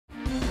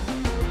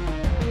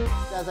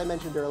as I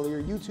mentioned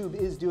earlier, YouTube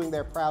is doing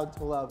their Proud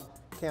to Love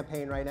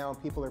campaign right now,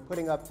 and people are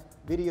putting up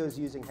videos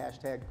using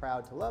hashtag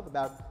Proud to Love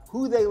about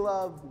who they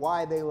love,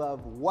 why they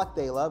love, what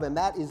they love, and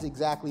that is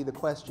exactly the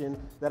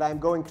question that I'm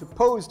going to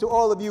pose to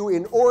all of you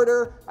in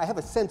order. I have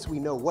a sense we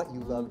know what you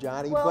love,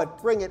 Johnny,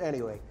 but bring it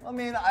anyway. I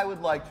mean, I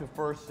would like to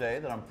first say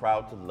that I'm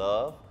proud to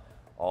love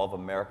all of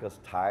America's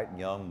tight,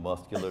 young,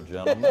 muscular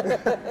gentlemen,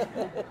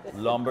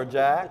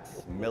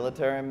 lumberjacks,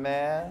 military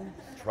men,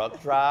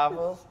 truck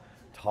drivers,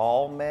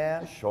 tall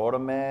men, shorter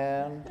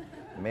men,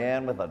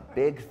 men with a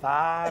big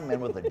thigh,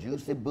 men with a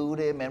juicy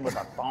booty, men with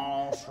a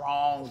thong,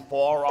 strong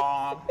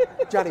forearm.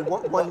 Johnny,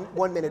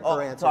 one minute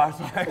per answer.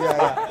 Sorry.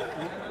 Yeah.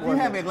 Can you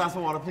hand me a glass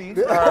of water, please?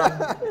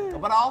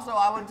 But also,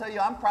 I would tell you,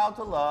 I'm proud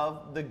to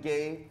love the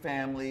gay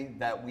family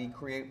that we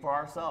create for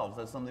ourselves.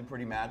 That's something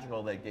pretty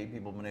magical that gay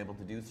people have been able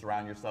to do,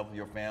 surround yourself with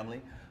your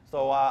family.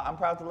 So I'm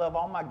proud to love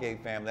all my gay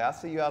family. I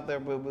see you out there,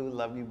 boo-boo.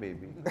 Love you,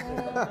 baby.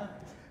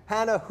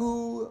 Hannah,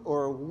 who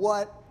or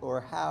what or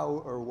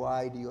how or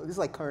why do you, this is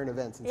like current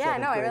events in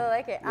seventh I grade. really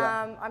like it.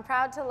 Yeah. I'm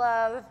proud to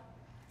love,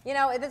 you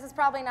know, this is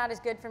probably not as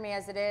good for me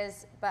as it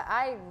is, but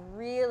I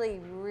really,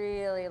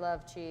 really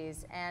love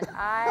cheese. And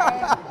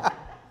I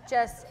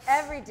just,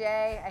 every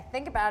day, I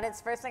think about it.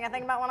 It's the first thing I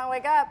think about when I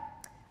wake up.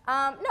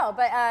 No,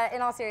 but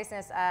in all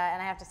seriousness,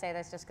 and I have to say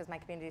this just because my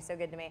community is so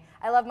good to me,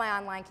 I love my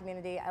online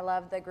community. I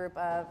love the group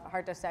of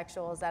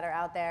heartosexuals that are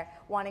out there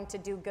wanting to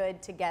do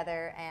good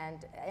together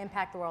and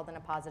impact the world in a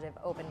positive,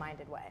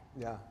 open-minded way.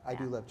 Yeah, I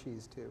do love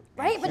cheese too.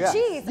 Right, but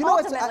cheese, you know,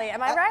 ultimately,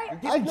 am I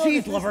right? Giving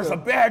cheese lovers a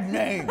bad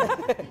name.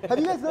 Have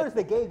you guys noticed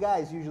that gay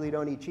guys usually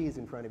don't eat cheese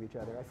in front of each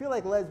other? I feel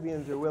like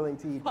lesbians are willing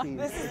to eat cheese.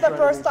 This is the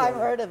first I've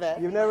heard of it.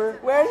 You've never?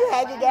 Where are you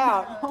hanging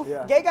out?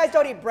 Yeah. Gay guys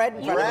don't eat bread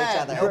in front of each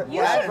other.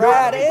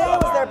 Bread.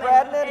 Is there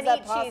bread in it? Is And that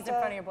eat pasta? cheese in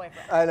front of your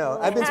boyfriend. I know.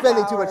 I've been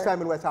spending too much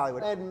time in West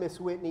Hollywood. And Miss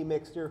Whitney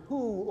Mixter,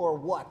 who or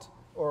what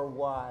or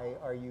why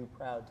are you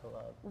proud to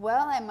love?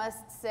 Well, I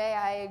must say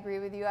I agree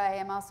with you. I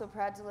am also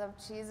proud to love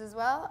cheese as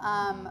well.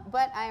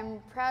 But I'm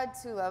proud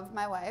to love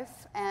my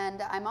wife.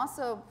 And I'm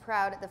also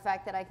proud at the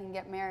fact that I can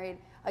get married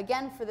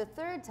again for the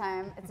third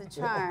time. It's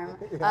a charm.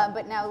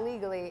 But now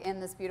legally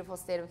in this beautiful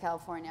state of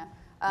California.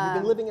 You've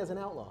been living as an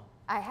outlaw.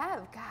 I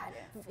have. God,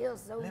 it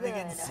feels so Living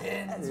good. in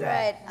sin. That's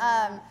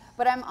right.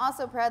 But I'm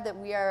also proud that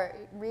we are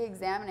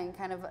re-examining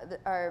kind of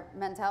our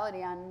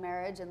mentality on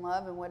marriage and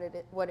love and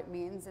what it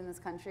means in this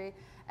country.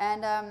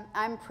 And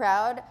I'm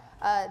proud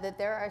that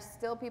there are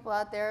still people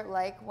out there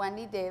like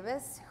Wendy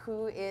Davis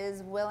who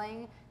is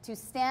willing to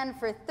stand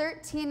for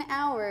 13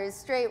 hours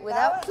straight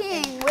without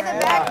peeing with a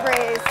back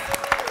brace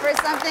for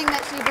something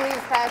that she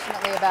believes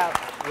passionately about.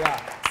 Yeah.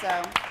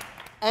 So.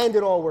 And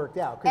it all worked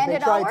out because they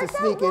tried to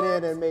sneak it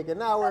in and make it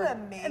not work.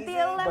 Amazing. The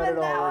 11th But it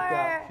all hour. worked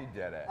out. She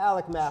did it.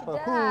 Alec Mapa,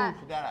 who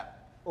She did it.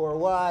 or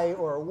why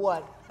or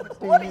what?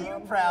 What are you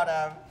proud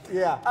of?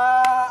 Yeah.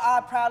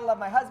 I'm proud to love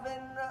my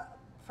husband,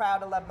 proud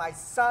to love my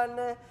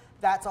son.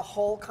 That's a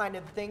whole kind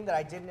of thing that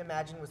I didn't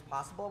imagine was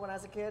possible when I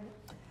was a kid.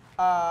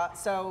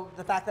 So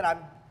the fact that I'm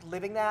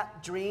living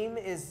that dream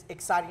is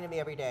exciting to me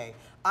every day.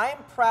 I am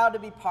proud to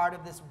be part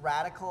of this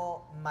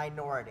radical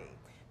minority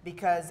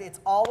because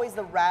it's always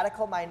the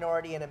radical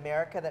minority in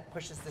America that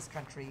pushes this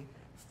country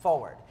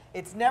forward.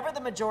 It's never the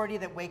majority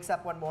that wakes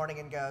up one morning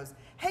and goes,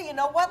 hey, you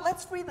know what?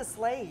 Let's free the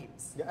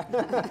slaves.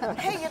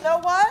 Hey, you know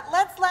what?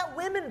 Let's let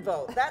women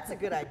vote. That's a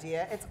good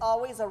idea. It's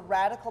always a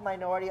radical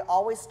minority.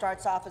 Always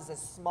starts off as a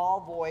small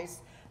voice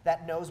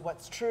that knows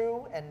what's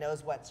true and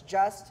knows what's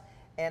just.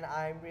 And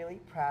I'm really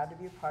proud to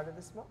be a part of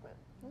this moment.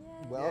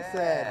 Well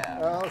said.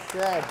 Well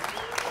said.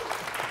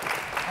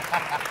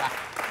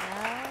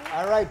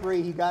 All right, Bree,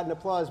 you got an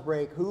applause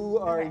break. Who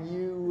are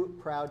you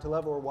proud to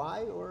love or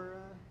why or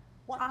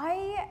what?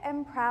 I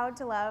am proud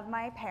to love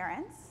my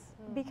parents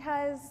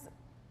because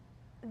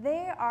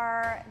they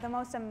are the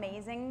most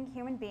amazing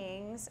human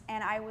beings,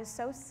 and I was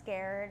so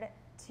scared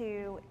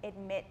to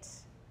admit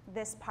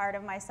this part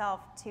of myself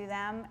to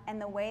them, and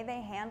the way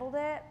they handled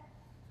it,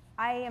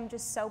 I am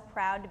just so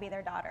proud to be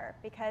their daughter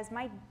because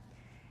my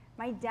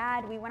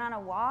dad, we went on a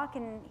walk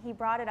and he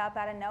brought it up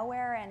out of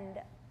nowhere, and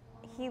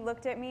he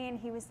looked at me and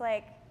he was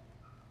like,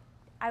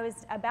 I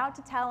was about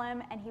to tell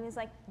him, and he was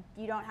like,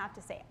 you don't have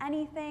to say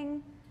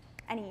anything.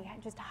 And he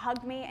just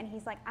hugged me, and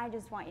he's like, I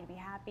just want you to be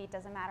happy. It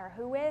doesn't matter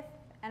who with.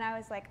 And I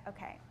was like,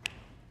 okay,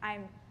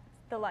 I'm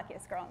the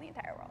luckiest girl in the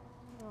entire world.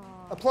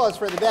 Aww. Applause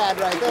for the dad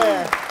right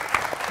there.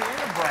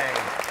 Tear break.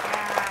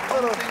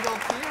 Little single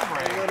tear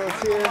break. Little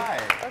tear.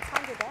 Let's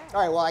find your dad.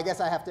 All right, well, I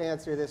guess I have to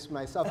answer this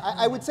myself.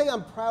 I would say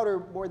I'm prouder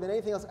more than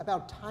anything else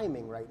about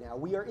timing right now.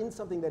 We are in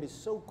something that is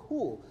so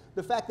cool.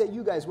 The fact that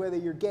you guys, whether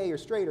you're gay or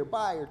straight or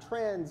bi or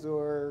trans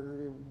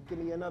or give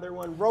me another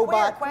one,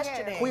 robot.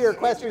 Queer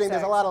questioning,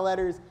 there's a lot of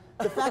letters.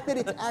 The fact that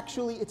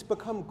it's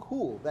become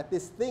cool, that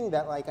this thing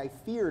that like I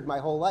feared my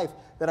whole life,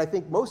 that I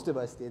think most of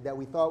us did, that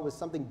we thought was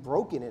something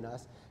broken in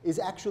us, is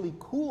actually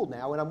cool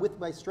now. And I'm with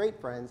my straight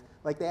friends,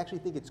 like they actually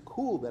think it's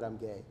cool that I'm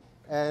gay.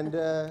 And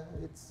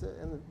it's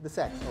and the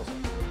sex also.